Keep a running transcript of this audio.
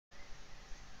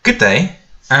Good day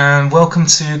and welcome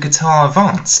to Guitar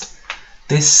Advanced.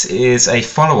 This is a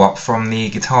follow-up from the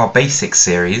Guitar Basics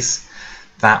series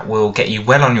that will get you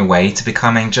well on your way to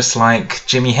becoming just like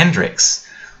Jimi Hendrix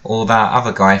or that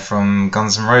other guy from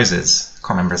Guns N' Roses. I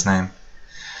can't remember his name.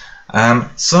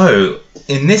 So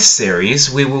in this series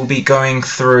we will be going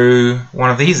through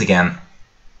one of these again.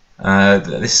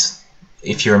 This,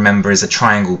 if you remember, is a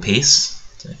triangle piece.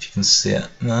 I don't know if you can see it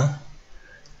there.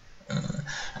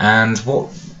 And what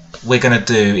we're going to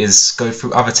do is go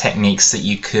through other techniques that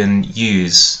you can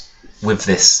use with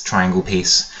this triangle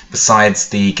piece besides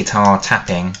the guitar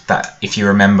tapping that, if you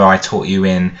remember, I taught you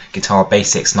in Guitar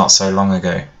Basics not so long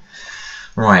ago.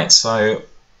 Right, so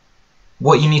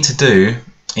what you need to do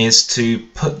is to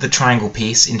put the triangle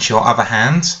piece into your other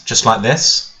hand, just like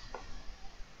this.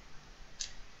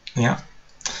 Yeah.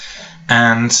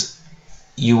 And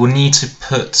you will need to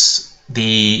put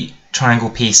the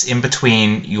triangle piece in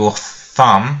between your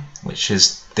thumb, which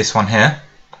is this one here,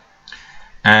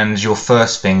 and your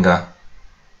first finger,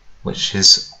 which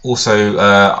is also,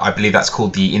 I believe that's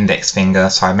called the index finger,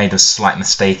 so I made a slight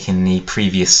mistake in the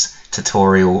previous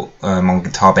tutorial on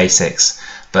Guitar Basics,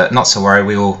 but not to worry,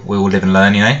 we all live and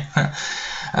learn, you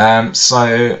know.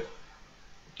 So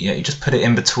yeah, you just put it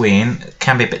in between. It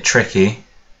can be a bit tricky,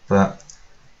 but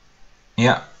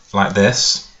yeah, like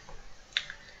this.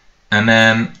 And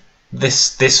then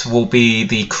this will be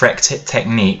the correct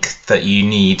technique that you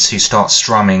need to start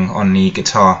strumming on the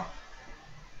guitar.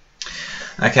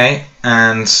 Okay,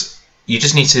 and you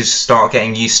just need to start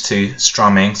getting used to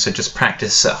strumming, so just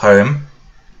practice at home.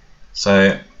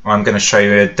 So I'm going to show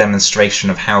you a demonstration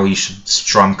of how you should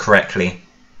strum correctly.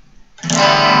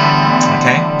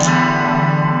 Okay.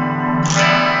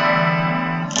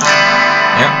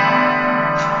 Yep.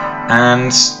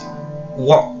 And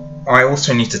what I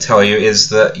also need to tell you is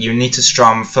that you need to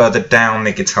strum further down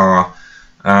the guitar.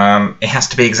 It has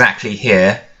to be exactly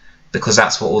here because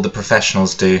that's what all the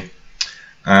professionals do.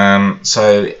 And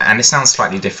it sounds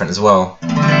slightly different as well.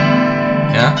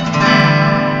 Yeah.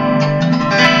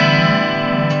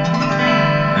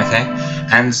 Okay.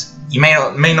 And you may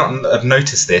not have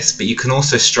noticed this, but you can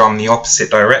also strum the opposite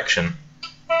direction.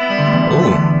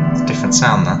 Ooh, it's a different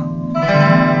sound there.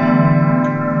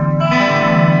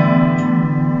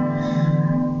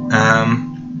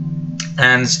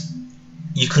 And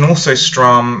you can also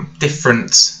strum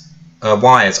different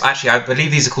wires. Actually, I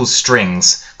believe these are called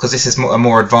strings, because this is a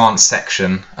more advanced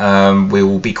section. We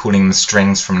will be calling them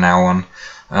strings from now on.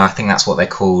 I think that's what they're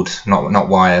called, not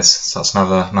wires. So that's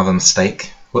another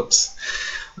mistake. Whoops.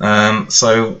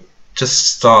 So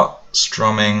just start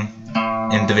strumming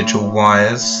individual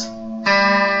wires.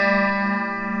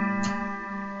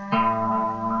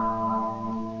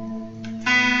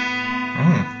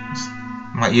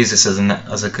 Might use this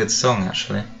as a good song,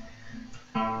 actually.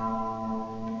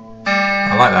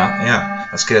 I like that. Yeah,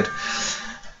 that's good.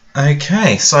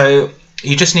 Okay, so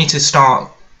you just need to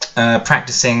start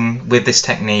practicing with this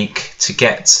technique to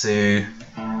get to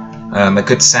a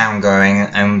good sound going,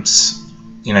 and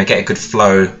get a good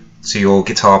flow to your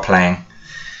guitar playing.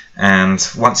 And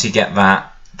once you get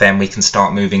that, then we can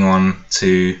start moving on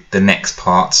to the next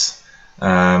part,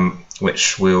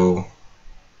 which will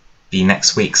be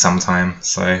next week sometime.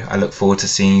 So I look forward to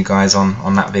seeing you guys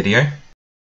on that video.